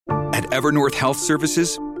At Evernorth Health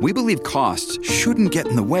Services, we believe costs shouldn't get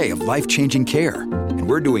in the way of life-changing care, and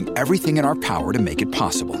we're doing everything in our power to make it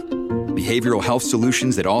possible. Behavioral health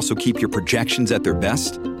solutions that also keep your projections at their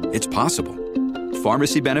best? It's possible.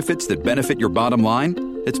 Pharmacy benefits that benefit your bottom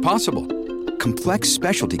line? It's possible. Complex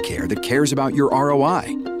specialty care that cares about your ROI?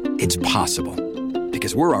 It's possible.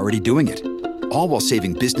 Because we're already doing it. All while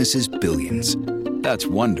saving businesses billions. That's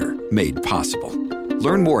Wonder made possible.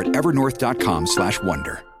 Learn more at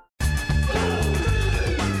evernorth.com/wonder.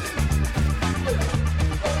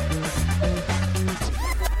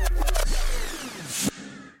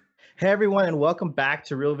 Hey everyone, and welcome back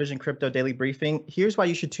to Real Vision Crypto Daily Briefing. Here's why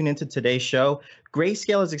you should tune into today's show.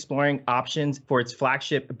 Grayscale is exploring options for its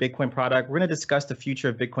flagship Bitcoin product. We're going to discuss the future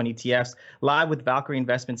of Bitcoin ETFs live with Valkyrie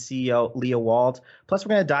Investment CEO Leah Wald. Plus, we're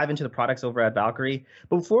going to dive into the products over at Valkyrie.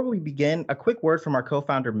 But before we begin, a quick word from our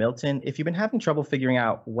co-founder Milton. If you've been having trouble figuring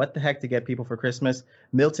out what the heck to get people for Christmas,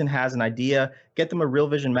 Milton has an idea. Get them a Real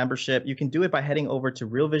Vision membership. You can do it by heading over to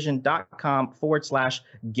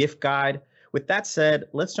realvision.com/gift guide. With that said,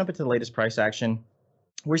 let's jump into the latest price action.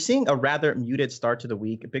 We're seeing a rather muted start to the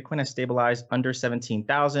week. Bitcoin has stabilized under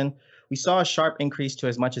 17,000. We saw a sharp increase to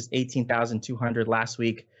as much as 18,200 last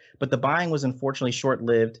week, but the buying was unfortunately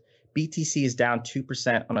short-lived. BTC is down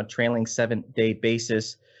 2% on a trailing 7-day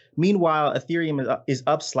basis. Meanwhile, Ethereum is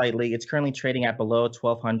up slightly. It's currently trading at below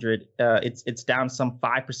 1,200. It's down some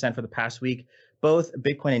 5% for the past week. Both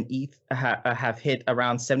Bitcoin and ETH have hit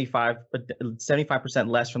around 75%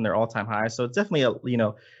 less from their all-time highs. So it's definitely a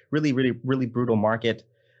really brutal market.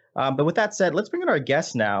 But with that said, let's bring in our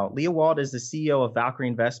guest now. Leah Wald is the CEO of Valkyrie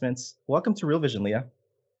Investments. Welcome to Real Vision, Leah.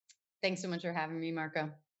 Thanks so much for having me, Marco.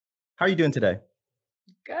 How are you doing today?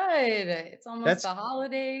 Good. It's almost the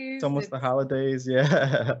holidays. It's almost the holidays,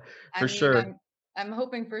 yeah, for sure. I'm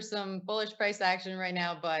hoping for some bullish price action right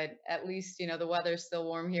now, but at least, the weather's still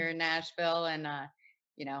warm here in Nashville and,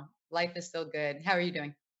 life is still good. How are you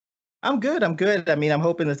doing? I'm good. I mean, I'm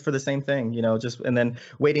hoping for the same thing, and then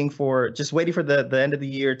waiting for the end of the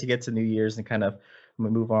year to get to New Year's and kind of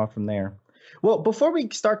move on from there. Well, before we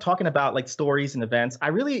start talking about like stories and events,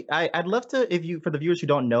 I'd love to, for the viewers who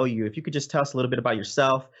don't know you, if you could just tell us a little bit about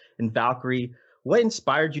yourself and Valkyrie. What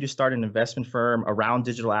inspired you to start an investment firm around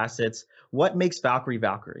digital assets? What makes Valkyrie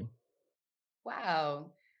Valkyrie? Wow.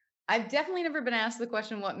 I've definitely never been asked the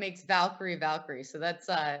question, what makes Valkyrie Valkyrie? So that's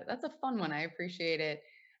a fun one. I appreciate it.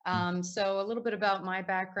 So a little bit about my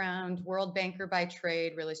background: world banker by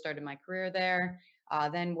trade, really started my career there.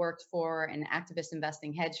 Then worked for an activist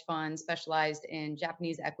investing hedge fund specialized in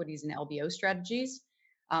Japanese equities and LBO strategies.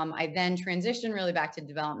 I then transitioned really back to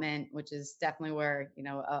development, which is definitely where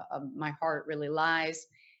my heart really lies,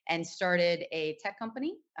 and started a tech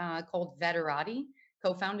company called Veterati.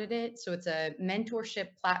 Co-founded it. So it's a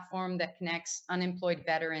mentorship platform that connects unemployed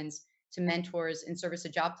veterans to mentors in service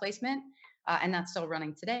of job placement, and that's still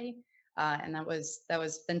running today. And that was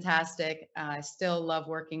fantastic. I still love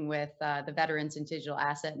working with the Veterans and Digital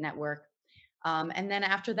Asset Network. And then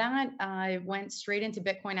after that, I went straight into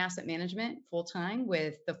Bitcoin asset management full time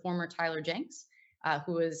with the former Tyler Jenks,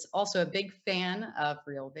 who is also a big fan of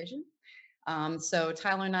Real Vision. So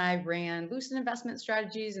Tyler and I ran Lucid Investment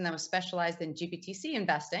Strategies, and that was specialized in GBTC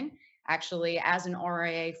investing, actually as an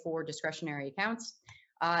RIA for discretionary accounts,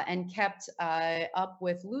 and kept up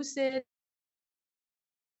with Lucid.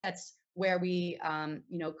 That's where we,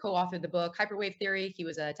 co-authored the book Hyperwave Theory. He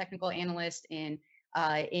was a technical analyst in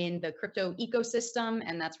the crypto ecosystem,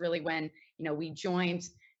 and that's really when we joined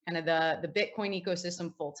kind of the Bitcoin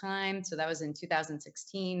ecosystem full time. So that was in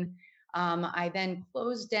 2016. I then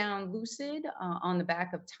closed down Lucid on the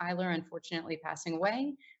back of Tyler unfortunately passing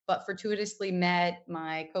away, but fortuitously met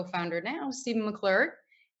my co-founder now, Stephen McClurg,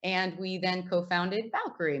 and we then co-founded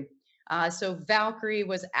Valkyrie. So Valkyrie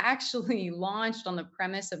was actually launched on the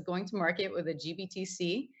premise of going to market with a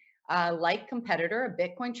GBTC like competitor, a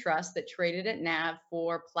Bitcoin trust that traded at NAV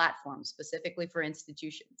for platforms, specifically for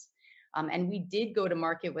institutions. And we did go to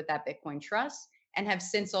market with that Bitcoin trust and have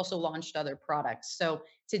since also launched other products. So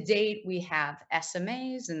to date, we have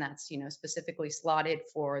SMAs, and that's specifically slotted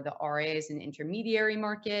for the RAs and intermediary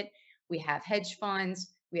market. We have hedge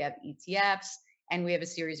funds, we have ETFs, and we have a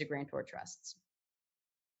series of grantor trusts.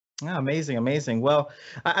 Oh, amazing. Well,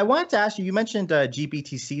 I wanted to ask you, you mentioned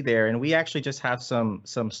GBTC there, and we actually just have some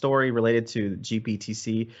story related to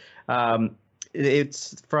GBTC.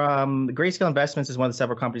 It's from Grayscale Investments, is one of the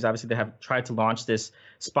several companies, obviously, that have tried to launch this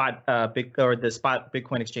spot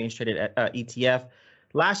Bitcoin exchange traded ETF.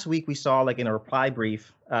 Last week, we saw, like in a reply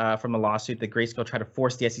brief from a lawsuit that Grayscale tried to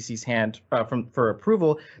force the SEC's hand for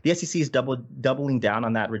approval. The SEC is doubling down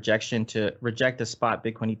on that rejection to reject the spot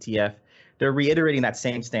Bitcoin ETF. they're reiterating that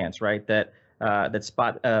same stance, right? That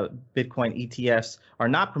spot Bitcoin ETFs are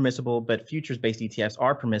not permissible, but futures-based ETFs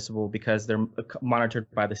are permissible because they're monitored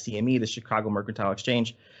by the CME, the Chicago Mercantile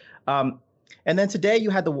Exchange. And then today you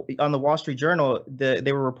had on the Wall Street Journal,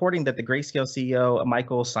 they were reporting that the Grayscale CEO,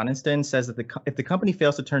 Michael Sonnensten, says that if the company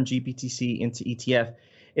fails to turn GBTC into ETF,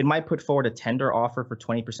 it might put forward a tender offer for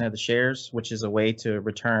 20% of the shares, which is a way to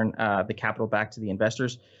return the capital back to the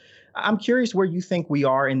investors. I'm curious where you think we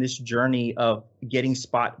are in this journey of getting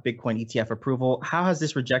spot Bitcoin ETF approval. How has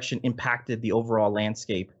this rejection impacted the overall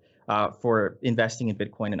landscape for investing in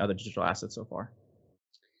Bitcoin and other digital assets so far?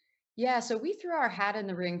 Yeah, so we threw our hat in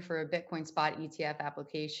the ring for a Bitcoin spot ETF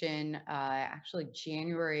application actually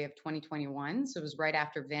January of 2021. So it was right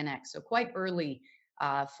after VanEck, so quite early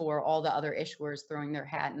for all the other issuers throwing their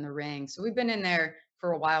hat in the ring. So we've been in there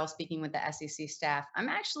for a while speaking with the SEC staff. I'm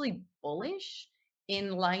actually bullish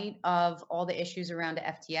in light of all the issues around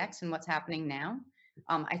FTX and what's happening now.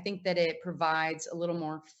 I think that it provides a little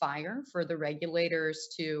more fire for the regulators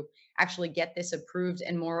to actually get this approved.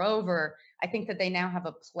 And moreover, I think that they now have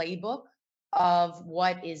a playbook of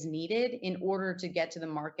what is needed in order to get to the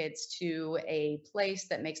markets to a place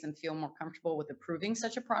that makes them feel more comfortable with approving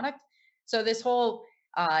such a product. So this whole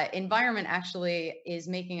environment actually is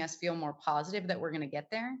making us feel more positive that we're going to get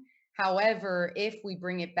there. However, if we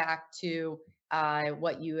bring it back to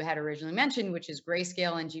what you had originally mentioned, which is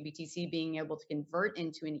Grayscale and GBTC being able to convert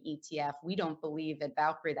into an ETF, we don't believe at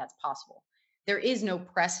Valkyrie that's possible. There is no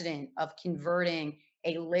precedent of converting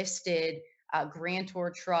a listed grantor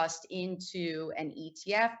trust into an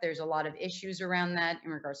ETF. There's a lot of issues around that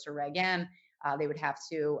in regards to Reg M. They would have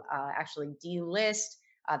to actually delist.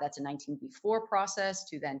 That's a 19b4 process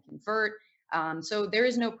to then convert. So there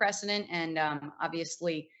is no precedent, and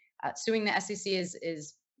obviously suing the SEC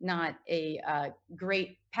is not a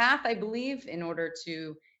great path, I believe, in order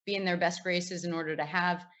to be in their best graces, in order to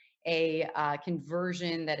have a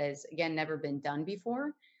conversion that has, again, never been done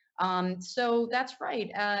before. So that's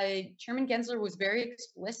right. Chairman Gensler was very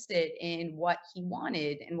explicit in what he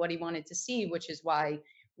wanted and what he wanted to see, which is why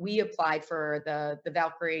we applied for the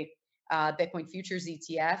Valkyrie Bitcoin futures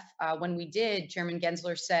ETF. When we did, Chairman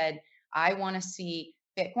Gensler said, I want to see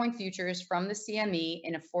Bitcoin futures from the CME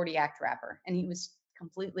in a 40 Act wrapper. And he was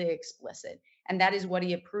completely explicit. And that is what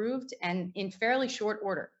he approved, and in fairly short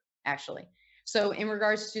order, actually. So in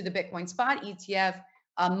regards to the Bitcoin spot ETF,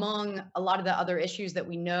 among a lot of the other issues that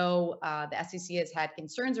we know the SEC has had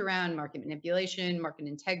concerns around, market manipulation, market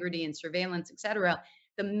integrity, and surveillance, et cetera,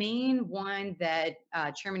 the main one that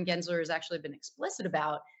Chairman Gensler has actually been explicit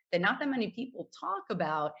about that not that many people talk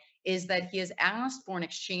about is that he has asked for an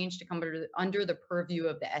exchange to come under the purview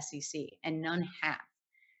of the SEC, and none have.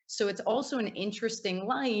 So it's also an interesting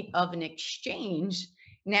light of an exchange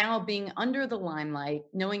now being under the limelight,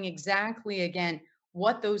 knowing exactly, again,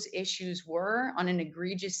 what those issues were on an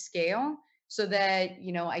egregious scale, so that,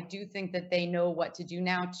 you know, I do think that they know what to do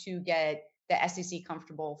now to get the SEC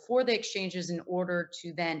comfortable for the exchanges in order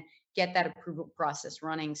to then get that approval process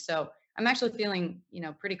running. So I'm actually feeling, you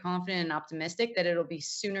know, pretty confident and optimistic that it'll be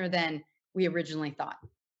sooner than we originally thought.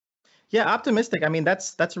 Yeah, optimistic. I mean,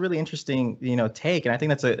 that's a really interesting, take, and I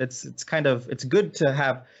think it's kind of it's good to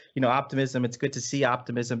have, optimism. It's good to see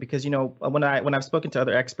optimism because, when I've spoken to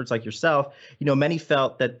other experts like yourself, many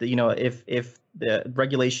felt that if the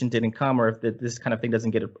regulation didn't come, or if this kind of thing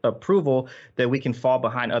doesn't get approval, that we can fall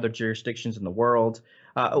behind other jurisdictions in the world.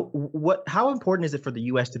 How important is it for the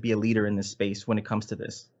U.S. to be a leader in this space when it comes to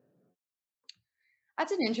this?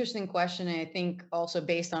 That's an interesting question. And I think also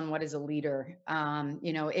based on what is a leader.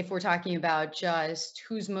 If we're talking about just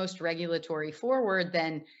who's most regulatory forward,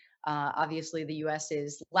 then obviously the US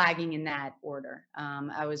is lagging in that order.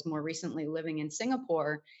 I was more recently living in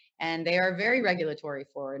Singapore, and they are very regulatory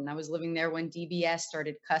forward. And I was living there when DBS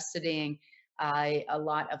started custodying a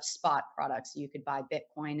lot of spot products. You could buy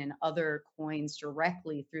Bitcoin and other coins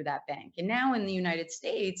directly through that bank. And now in the United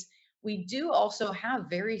States, we do also have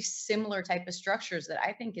very similar type of structures that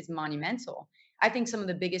I think is monumental. I think some of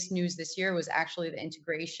the biggest news this year was actually the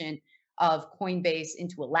integration of Coinbase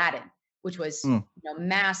into Aladdin, which was Mm.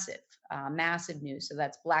 massive, massive news. So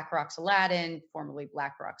that's BlackRock's Aladdin, formerly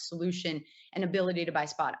BlackRock's Solution, and ability to buy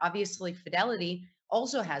spot. Obviously, Fidelity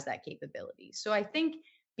also has that capability. So I think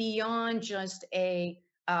beyond just a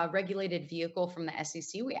regulated vehicle from the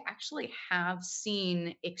SEC, we actually have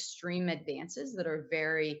seen extreme advances that are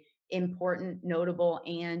very important, notable,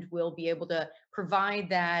 and will be able to provide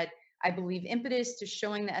that, I believe, impetus to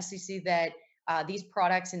showing the SEC that these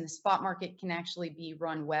products in the spot market can actually be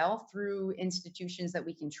run well through institutions that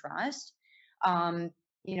we can trust.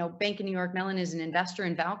 Bank of New York Mellon is an investor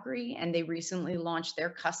in Valkyrie, and they recently launched their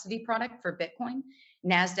custody product for Bitcoin.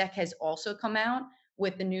 NASDAQ has also come out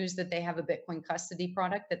with the news that they have a Bitcoin custody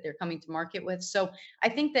product that they're coming to market with. So I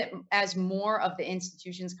think that as more of the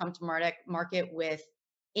institutions come to market with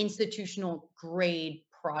institutional grade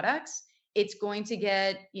products, it's going to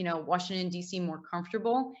get, Washington, D.C. more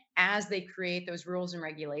comfortable as they create those rules and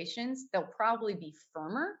regulations. They'll probably be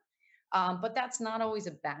firmer, but that's not always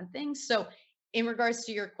a bad thing. So in regards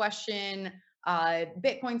to your question,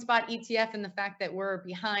 Bitcoin spot ETF and the fact that we're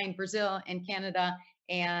behind Brazil and Canada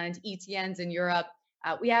and ETNs in Europe,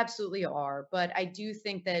 we absolutely are. But I do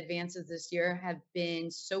think that advances this year have been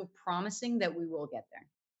so promising that we will get there.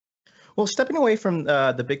 Well, stepping away from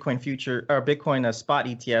the Bitcoin future or Bitcoin spot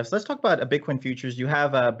ETFs, let's talk about Bitcoin futures. You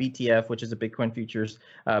have BTF, which is a Bitcoin futures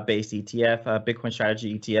based ETF, Bitcoin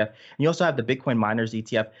strategy ETF, and you also have the Bitcoin miners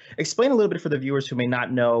ETF. Explain a little bit for the viewers who may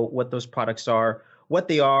not know what those products are, what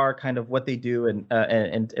they are, kind of what they do,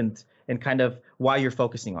 and kind of why you're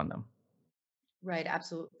focusing on them. Right,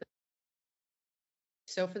 absolutely.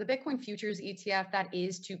 So for the Bitcoin futures ETF, that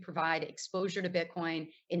is to provide exposure to Bitcoin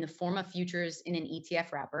in the form of futures in an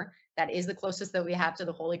ETF wrapper. That is the closest that we have to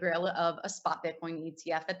the holy grail of a spot Bitcoin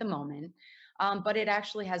ETF at the moment. But it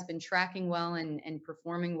actually has been tracking well and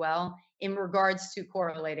performing well in regards to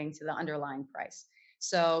correlating to the underlying price.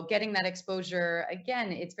 So getting that exposure,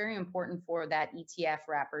 again, it's very important for that ETF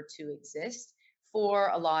wrapper to exist for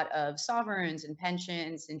a lot of sovereigns and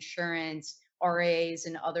pensions, insurance, RAs,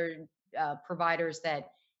 and other providers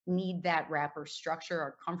that need that wrapper structure,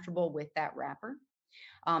 are comfortable with that wrapper.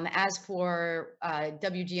 As for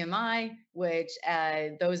WGMI, which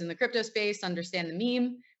those in the crypto space understand the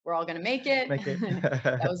meme, we're all going to make it.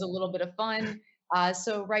 That was a little bit of fun.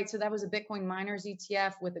 So that was a Bitcoin miners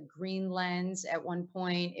ETF with a green lens. At one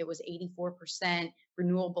point, it was 84%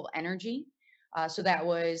 renewable energy. So that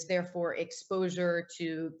was therefore exposure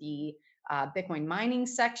to the Bitcoin mining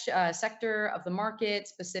sector of the market,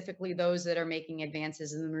 specifically those that are making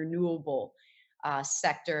advances in the renewable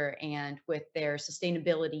sector and with their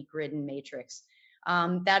sustainability grid and matrix.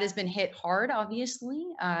 That has been hit hard,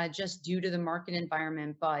 obviously, just due to the market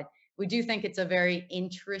environment, but we do think it's a very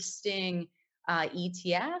interesting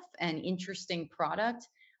ETF and interesting product.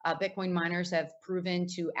 Bitcoin miners have proven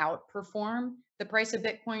to outperform the price of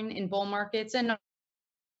Bitcoin in bull markets and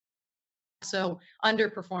also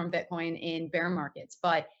underperform Bitcoin in bear markets.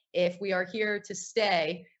 But if we are here to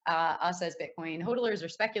stay, us as Bitcoin hodlers or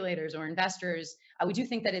speculators or investors, we do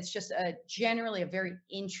think that it's just generally a very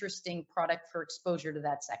interesting product for exposure to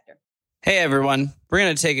that sector. Hey, everyone. We're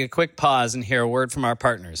going to take a quick pause and hear a word from our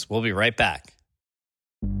partners. We'll be right back.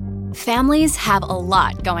 Families have a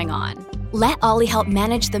lot going on. Let Ollie help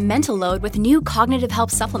manage the mental load with new cognitive help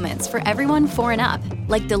supplements for everyone 4 and up,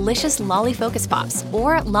 like delicious Lolly Focus Pops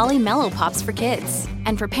or Lolly Mellow Pops for kids.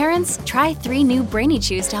 And for parents, try 3 new Brainy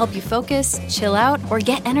Chews to help you focus, chill out, or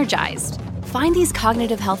get energized. Find these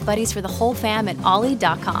cognitive health buddies for the whole fam at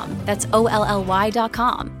ollie.com. That's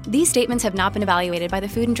OLLY.com. These statements have not been evaluated by the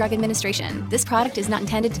Food and Drug Administration. This product is not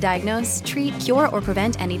intended to diagnose, treat, cure, or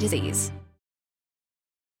prevent any disease.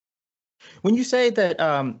 When you say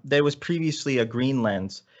that there was previously a green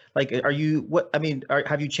lens, like, have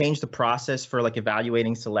you changed the process for like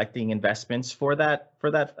evaluating, selecting investments for that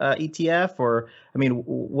ETF, or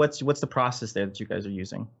what's the process there that you guys are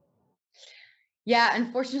using? Yeah,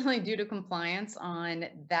 unfortunately, due to compliance on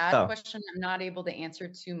that question, I'm not able to answer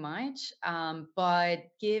too much. But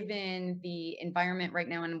given the environment right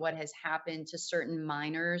now and what has happened to certain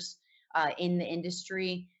miners in the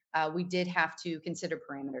industry, we did have to consider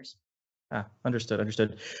parameters.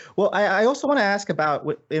 Understood. Well, I also want to ask about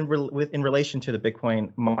in relation to the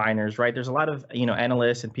Bitcoin miners, right? There's a lot of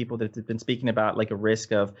analysts and people that have been speaking about like a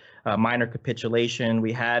risk of miner capitulation.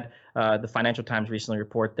 We had the Financial Times recently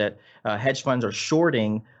report that hedge funds are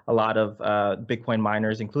shorting a lot of Bitcoin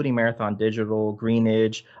miners, including Marathon Digital,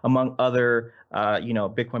 Greenidge, among other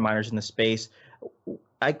Bitcoin miners in the space.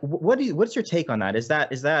 What's your take on that? Is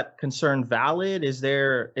that concern valid? Is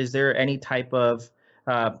there any type of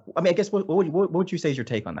I guess what would you say is your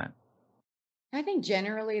take on that? I think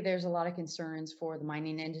generally there's a lot of concerns for the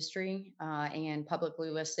mining industry and publicly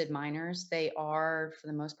listed miners. They are, for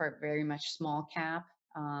the most part, very much small cap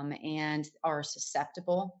and are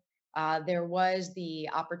susceptible. There was the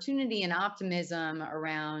opportunity and optimism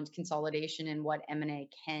around consolidation and what M&A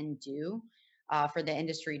can do for the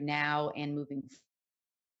industry now and moving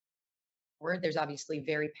forward. There's obviously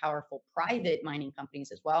very powerful private mining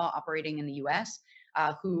companies as well operating in the US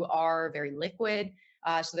who are very liquid.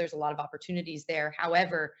 So there's a lot of opportunities there.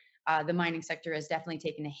 However, the mining sector has definitely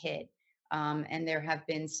taken a hit. And there have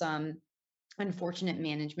been some unfortunate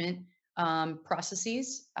management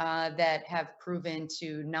processes that have proven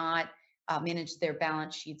to not manage their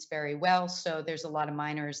balance sheets very well. So there's a lot of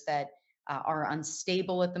miners that are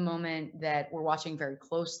unstable at the moment that we're watching very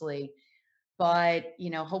closely. But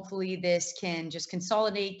hopefully this can just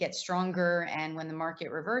consolidate, get stronger, and when the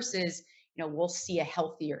market reverses, we'll see a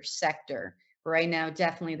healthier sector. But right now,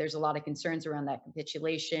 definitely, there's a lot of concerns around that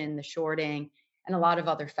capitulation, the shorting, and a lot of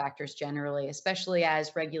other factors generally, especially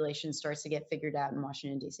as regulation starts to get figured out in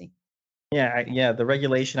Washington D.C. Yeah, yeah, the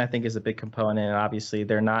regulation I think is a big component. And obviously,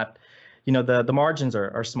 they're not, the margins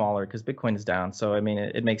are smaller because Bitcoin is down. So I mean,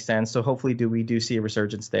 it makes sense. So hopefully, we do see a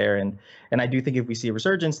resurgence there, and I do think if we see a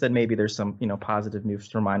resurgence, then maybe there's some positive news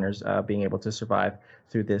for miners being able to survive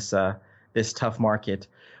through this tough market.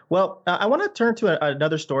 Well, I want to turn to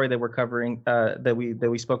another story that we're covering that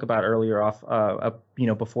we spoke about earlier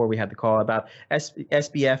before we had the call about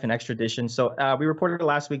SBF and extradition. So we reported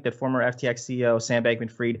last week that former FTX CEO Sam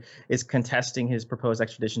Bankman-Fried is contesting his proposed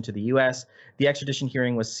extradition to the U.S. The extradition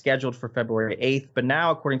hearing was scheduled for February 8th, but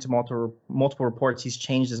now, according to multiple reports, he's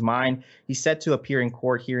changed his mind. He's set to appear in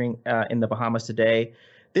court hearing in the Bahamas today.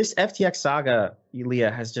 This FTX saga, Leah,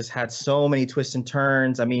 has just had so many twists and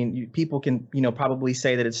turns. I mean, people can, probably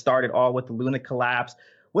say that it started all with the Luna collapse.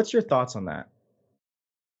 What's your thoughts on that?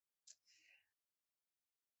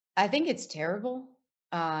 I think it's terrible.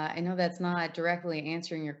 I know that's not directly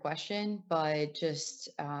answering your question, but just,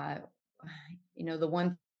 the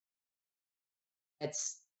one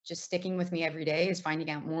that's just sticking with me every day is finding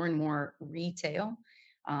out more and more retail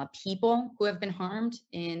people who have been harmed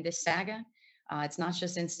in this saga. It's not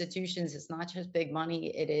just institutions, it's not just big money.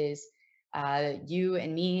 It is you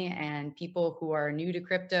and me and people who are new to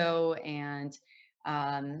crypto, and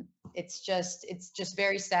it's just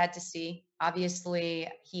very sad to see. Obviously,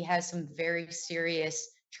 he has some very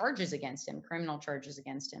serious charges against him, criminal charges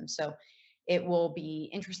against him. So it will be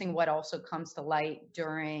interesting what also comes to light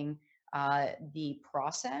during the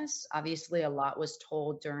process. Obviously, a lot was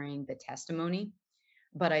told during the testimony,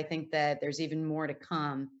 but I think that there's even more to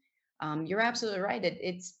come. You're absolutely right.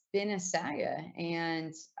 It's been a saga.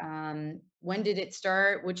 And when did it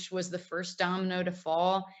start? Which was the first domino to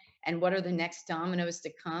fall? And what are the next dominoes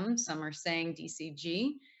to come? Some are saying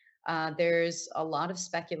DCG. There's a lot of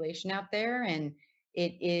speculation out there, and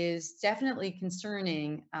it is definitely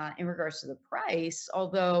concerning in regards to the price,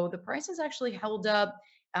 although the price has actually held up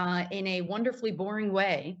in a wonderfully boring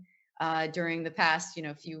way during the past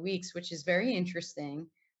few weeks, which is very interesting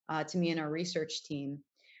to me and our research team.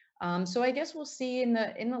 So I guess we'll see in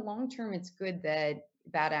the long term. It's good that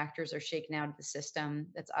bad actors are shaken out of the system.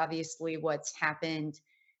 That's obviously what's happened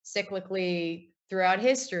cyclically throughout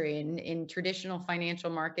history in traditional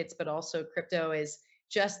financial markets, but also crypto is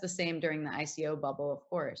just the same during the ICO bubble, of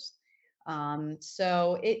course.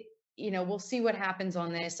 So we'll see what happens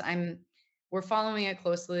on this. We're following it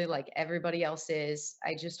closely like everybody else is.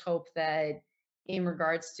 I just hope that in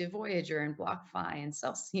regards to Voyager and BlockFi and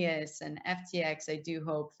Celsius and FTX, I do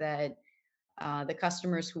hope that the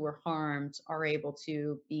customers who were harmed are able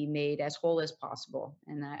to be made as whole as possible.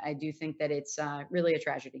 And I do think that it's really a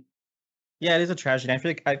tragedy. Yeah, it is a tragedy. I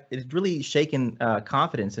feel like it's really shaken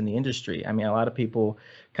confidence in the industry. I mean, a lot of people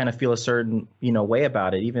kind of feel a certain, way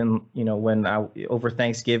about it. Even, when over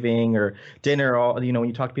Thanksgiving or dinner, when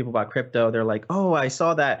you talk to people about crypto, they're like, "Oh, I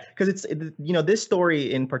saw that," because this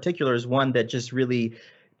story in particular is one that just really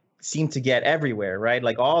seemed to get everywhere, right?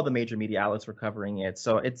 Like all the major media outlets were covering it.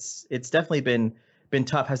 So it's definitely been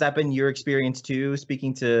tough. Has that been your experience too,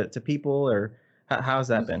 speaking to people, or how's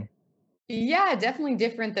that been? Yeah, definitely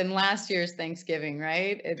different than last year's Thanksgiving,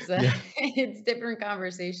 right? It's Yeah. it's different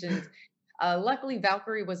conversations. Luckily,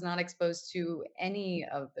 Valkyrie was not exposed to any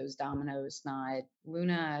of those dominoes, not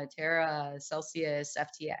Luna, Terra, Celsius,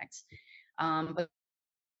 FTX. But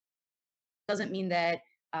doesn't mean that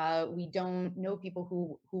we don't know people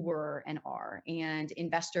who were and are, and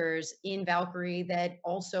investors in Valkyrie that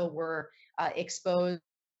also were exposed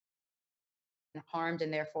and harmed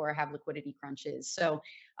and therefore have liquidity crunches. So,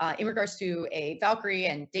 in regards to a Valkyrie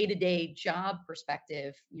and day-to-day job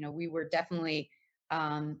perspective, we were definitely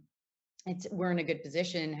um, we're in a good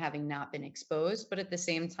position having not been exposed, but at the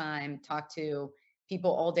same time, talk to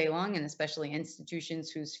people all day long, and especially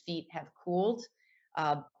institutions whose feet have cooled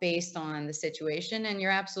based on the situation. And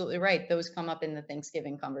you're absolutely right; those come up in the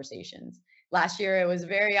Thanksgiving conversations. Last year, it was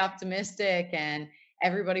very optimistic, and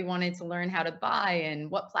everybody wanted to learn how to buy and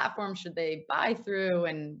what platform should they buy through,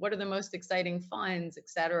 and what are the most exciting funds, et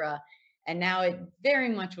cetera. And now it very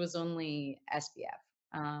much was only SBF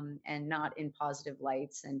and not in positive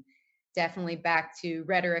lights. And definitely back to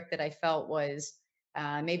rhetoric that I felt was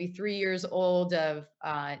maybe 3 years old of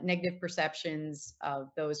negative perceptions of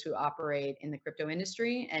those who operate in the crypto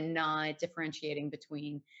industry and not differentiating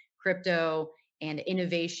between crypto and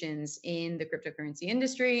innovations in the cryptocurrency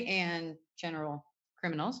industry and general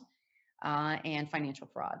criminals and financial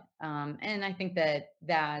fraud. And I think that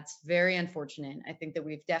that's very unfortunate. I think that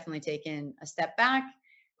we've definitely taken a step back.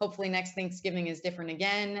 Hopefully next Thanksgiving is different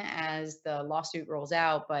again as the lawsuit rolls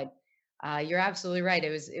out, but you're absolutely right.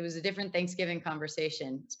 It was a different Thanksgiving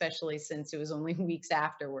conversation, especially since it was only weeks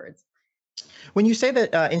afterwards. When you say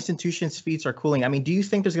that institutions' fees are cooling, I mean, do you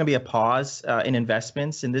think there's going to be a pause in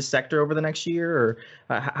investments in this sector over the next year, or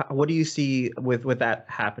what do you see with that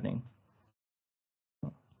happening?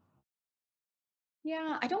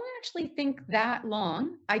 Yeah, I don't actually think that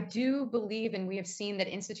long. I do believe, and we have seen that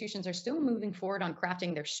institutions are still moving forward on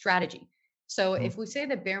crafting their strategy. So Mhm. if we say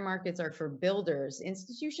that bear markets are for builders,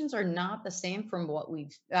 institutions are not the same from what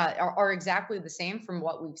we've are exactly the same from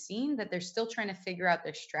what we've seen. That they're still trying to figure out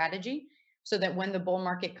their strategy, so that when the bull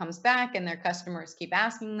market comes back and their customers keep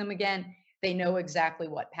asking them again, they know exactly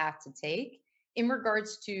what path to take. In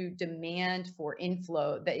regards to demand for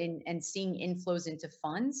inflow, and seeing inflows into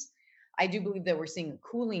funds, I do believe that we're seeing a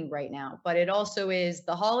cooling right now, but it also is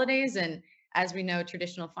the holidays. And as we know,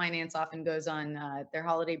 traditional finance often goes on their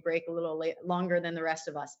holiday break a little longer than the rest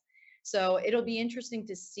of us. So it'll be interesting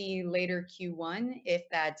to see later Q1 if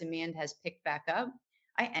that demand has picked back up.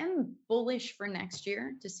 I am bullish for next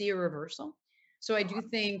year to see a reversal. So I do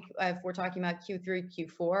think if we're talking about Q3,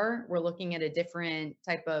 Q4, we're looking at a different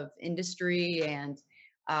type of industry and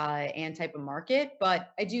type of market.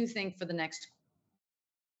 But I do think for the next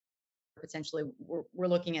potentially we're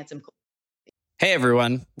looking at some. Hey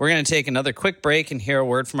everyone, we're going to take another quick break and hear a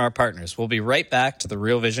word from our partners. We'll be right back to the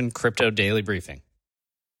Real Vision Crypto Daily Briefing.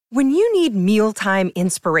 When you need mealtime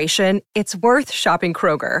inspiration, it's worth shopping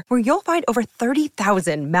Kroger, where you'll find over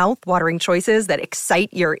 30,000 mouth-watering choices that excite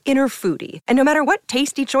your inner foodie. And no matter what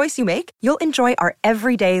tasty choice you make, you'll enjoy our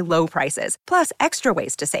everyday low prices, plus extra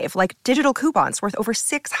ways to save, like digital coupons worth over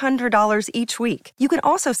 $600 each week. You can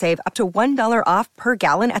also save up to $1 off per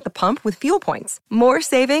gallon at the pump with fuel points. More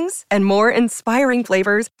savings and more inspiring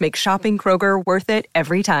flavors make shopping Kroger worth it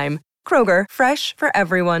every time. Kroger, fresh for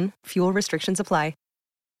everyone. Fuel restrictions apply.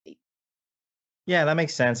 Yeah, that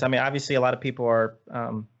makes sense. I mean, obviously, a lot of people are,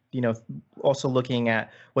 also looking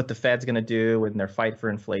at what the Fed's going to do in their fight for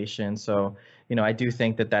inflation. So, I do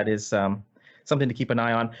think that is something to keep an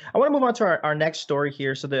eye on. I want to move on to our next story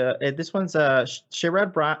here. So this one's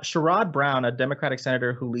Sherrod Brown, a Democratic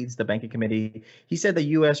senator who leads the banking committee. He said the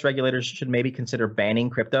U.S. regulators should maybe consider banning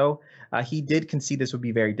crypto. He did concede this would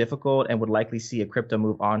be very difficult and would likely see a crypto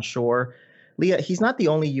move onshore. Leah, he's not the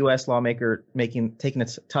only U.S. lawmaker taking a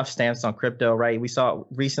tough stance on crypto, right? We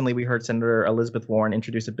heard Senator Elizabeth Warren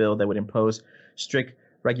introduce a bill that would impose strict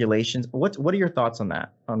regulations. What are your thoughts on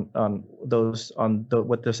that? On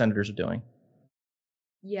what the senators are doing?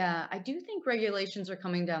 Yeah, I do think regulations are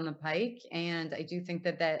coming down the pike, and I do think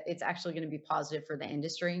that it's actually going to be positive for the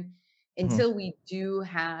industry. Mhm. Until we do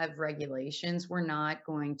have regulations, we're not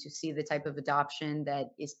going to see the type of adoption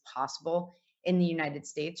that is possible in the United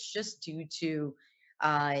States, just due to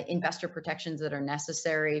investor protections that are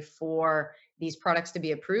necessary for these products to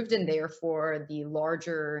be approved, and therefore the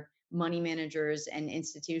larger money managers and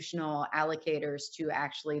institutional allocators to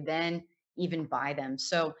actually then even buy them.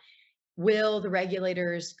 So will the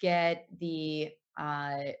regulators get the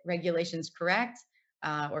regulations correct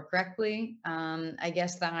or correctly? I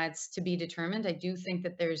guess that's to be determined. I do think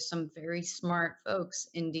that there's some very smart folks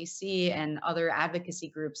in DC and other advocacy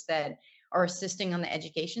groups that are assisting on the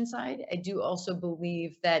education side. I do also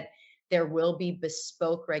believe that there will be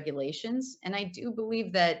bespoke regulations. And I do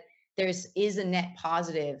believe that is a net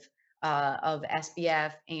positive of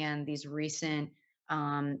SBF and these recent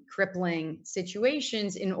crippling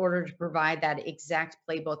situations in order to provide that exact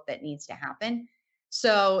playbook that needs to happen.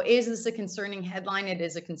 So, is this a concerning headline? It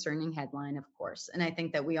is a concerning headline, of course, and I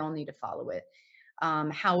think that we all need to follow it.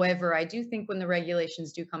 However, I do think when the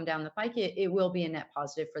regulations do come down the pike, it will be a net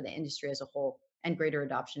positive for the industry as a whole and greater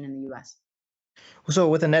adoption in the U.S. So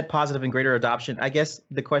with a net positive and greater adoption, I guess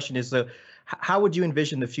the question is, how would you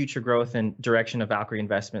envision the future growth and direction of Valkyrie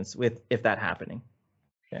Investments if that happening?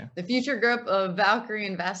 Yeah. The future growth of Valkyrie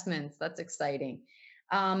Investments. That's exciting.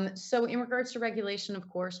 So in regards to regulation, of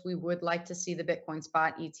course, we would like to see the Bitcoin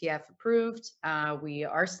Spot ETF approved. We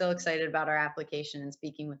are still excited about our application and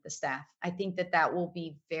speaking with the staff. I think that will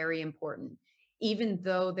be very important. Even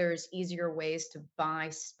though there's easier ways to buy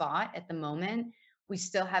spot at the moment, we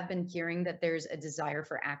still have been hearing that there's a desire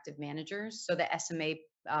for active managers. So the SMA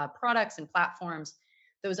products and platforms,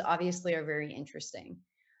 those obviously are very interesting.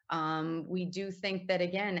 We do think that,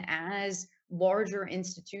 again, as larger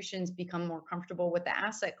institutions become more comfortable with the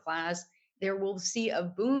asset class, there will see a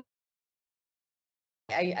boom.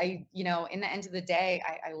 In the end of the day,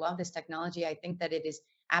 I love this technology. I think that it is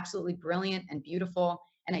absolutely brilliant and beautiful.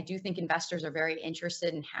 And I do think investors are very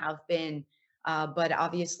interested and have been, but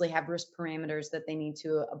obviously have risk parameters that they need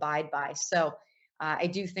to abide by. So I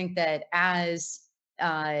do think that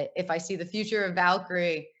if I see the future of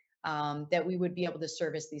Valkyrie, that we would be able to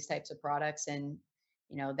service these types of products, and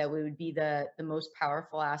that we would be the most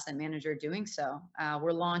powerful asset manager doing so.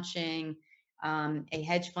 We're launching a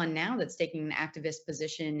hedge fund now that's taking an activist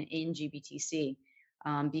position in GBTC,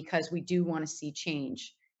 because we do want to see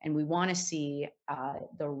change, and we want to see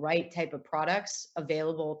the right type of products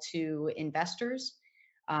available to investors,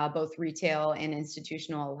 both retail and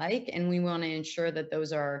institutional alike. And we want to ensure that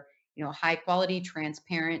those are, high quality,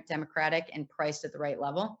 transparent, democratic, and priced at the right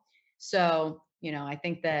level. So, I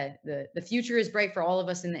think that the future is bright for all of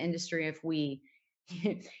us in the industry if we,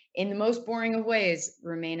 in the most boring of ways,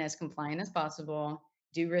 remain as compliant as possible,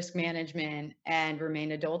 do risk management, and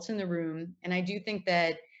remain adults in the room. And I do think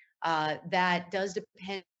that that does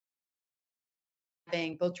depend on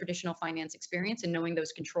having both traditional finance experience and knowing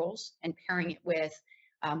those controls, and pairing it with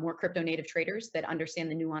more crypto native traders that understand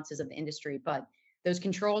the nuances of the industry. But those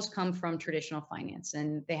controls come from traditional finance,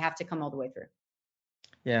 and they have to come all the way through.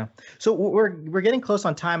 Yeah. So we're getting close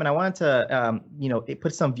on time, and I wanted to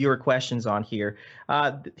put some viewer questions on here.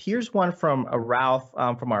 Here's one from Ralph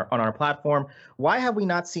on our platform. Why have we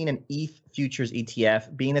not seen an ETH futures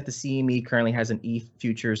ETF, being that the CME currently has an ETH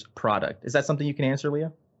futures product? Is that something you can answer,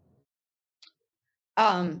 Leah?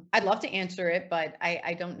 I'd love to answer it, but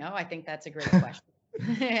I don't know. I think that's a great question.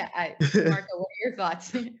 Marco, what are your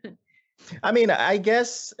thoughts? I mean, I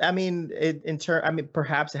guess,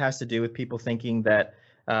 perhaps it has to do with people thinking that,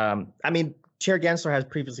 Chair Gensler has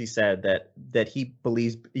previously said that he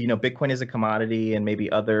believes, Bitcoin is a commodity, and maybe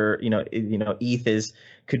other, ETH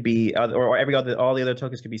could be, or all the other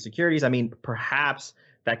tokens could be securities. I mean, perhaps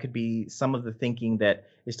that could be some of the thinking that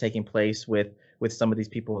is taking place with some of these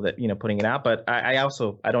people that, putting it out. But I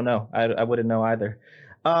don't know. I wouldn't know either.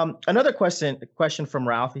 Another question from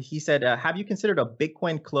Ralph. He said, have you considered a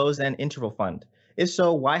Bitcoin closed-end interval fund? If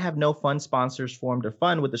so, why have no fund sponsors formed a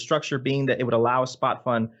fund, with the structure being that it would allow a spot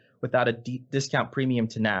fund without a discount premium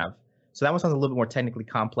to NAV? So that one sounds a little bit more technically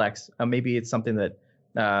complex. Maybe it's something that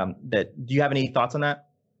do you have any thoughts on that?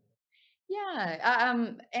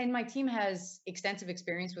 Yeah, and my team has extensive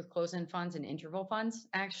experience with closed-end funds and interval funds,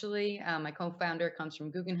 actually. My co-founder comes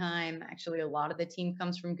from Guggenheim. Actually, a lot of the team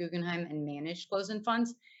comes from Guggenheim and managed closed-end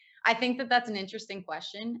funds. I think that that's an interesting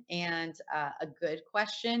question, and a good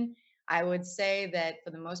question. I would say that for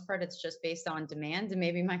the most part, it's just based on demand. And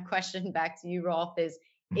maybe my question back to you, Rolf, is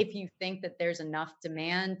if you think that there's enough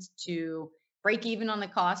demand to break even on the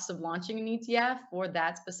costs of launching an ETF for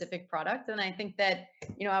that specific product. And I think that,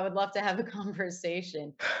 I would love to have a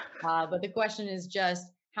conversation. But the question is just,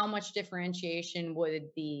 how much differentiation would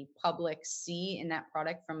the public see in that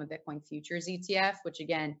product from a Bitcoin futures ETF, which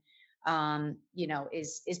again,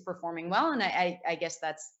 is performing well. And I guess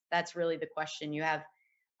that's really the question. You have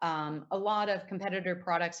a lot of competitor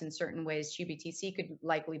products in certain ways. GBTC could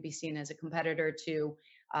likely be seen as a competitor to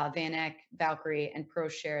VanEck, Valkyrie, and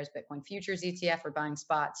ProShares Bitcoin futures ETF, or buying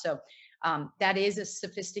spot. So that is a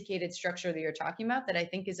sophisticated structure that you're talking about that I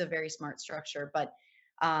think is a very smart structure. But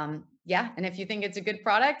yeah, and if you think it's a good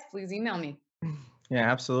product, please email me. Yeah,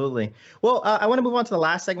 absolutely. Well, I want to move on to the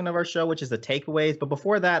last segment of our show, which is the takeaways. But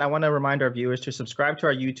before that, I want to remind our viewers to subscribe to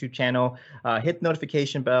our YouTube channel, hit the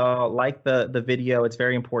notification bell, like the video. It's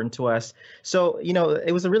very important to us. So,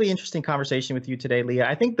 it was a really interesting conversation with you today, Leah.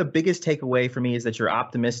 I think the biggest takeaway for me is that you're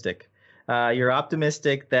optimistic. You're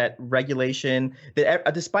optimistic that regulation,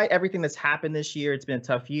 that despite everything that's happened this year, it's been a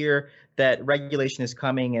tough year, that regulation is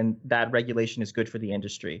coming, and that regulation is good for the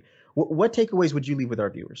industry. What takeaways would you leave with our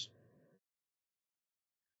viewers?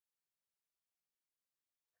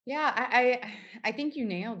 Yeah, I think you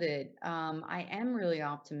nailed it. I am really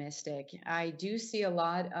optimistic. I do see a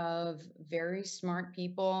lot of very smart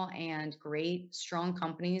people, and great, strong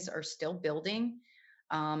companies are still building.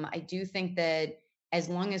 I do think that as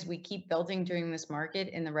long as we keep building during this market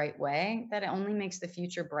in the right way, that it only makes the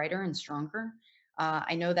future brighter and stronger.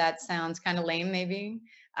 I know that sounds kind of lame, maybe,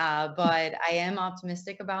 but I am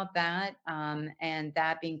optimistic about that. And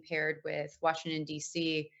that being paired with Washington,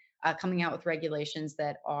 D.C., coming out with regulations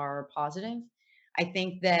that are positive. I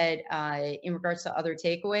think that in regards to other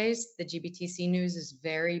takeaways, the GBTC news is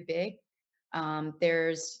very big.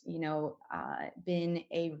 There's, been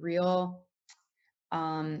a real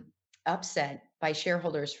upset by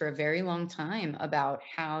shareholders for a very long time about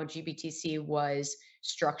how GBTC was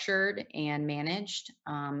structured and managed.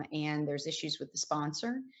 And there's issues with the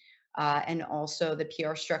sponsor and also the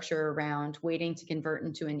PR structure around waiting to convert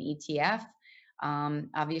into an ETF.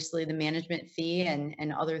 Obviously, the management fee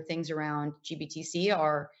and other things around GBTC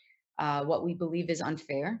are what we believe is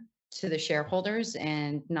unfair to the shareholders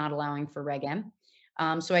and not allowing for Reg M.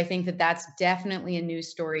 So I think that that's definitely a news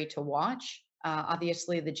story to watch.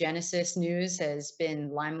 Obviously, the Genesis news has been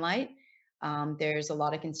limelight. There's a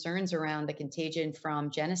lot of concerns around the contagion from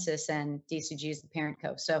Genesis, and DCG is the parent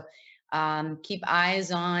co. So keep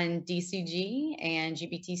eyes on DCG and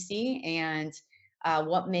GBTC and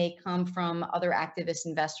what may come from other activist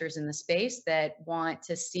investors in the space that want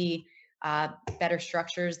to see better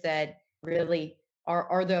structures that really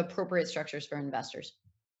are the appropriate structures for investors.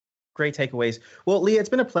 Great takeaways. Well, Leah, it's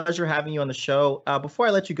been a pleasure having you on the show. Before I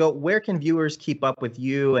let you go, where can viewers keep up with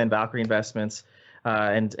you and Valkyrie Investments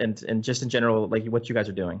and just in general, like what you guys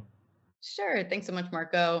are doing? Sure. Thanks so much,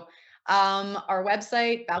 Marco. Our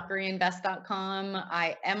website, valkyrieinvest.com.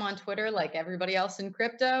 I am on Twitter like everybody else in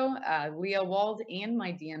crypto. Leah Wald, and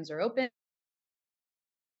my DMs are open.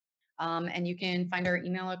 And you can find our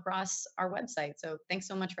email across our website. So thanks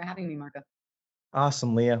so much for having me, Marco.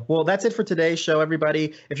 Awesome, Leah. Well, that's it for today's show,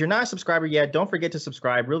 everybody. If you're not a subscriber yet, don't forget to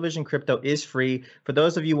subscribe. Real Vision Crypto is free. For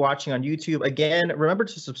those of you watching on YouTube, again, remember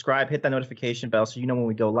to subscribe, hit that notification bell so you know when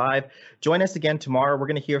we go live. Join us again tomorrow. We're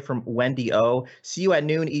going to hear from Wendy O. See you at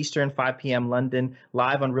noon Eastern, 5 p.m. London,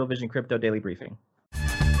 live on Real Vision Crypto Daily Briefing.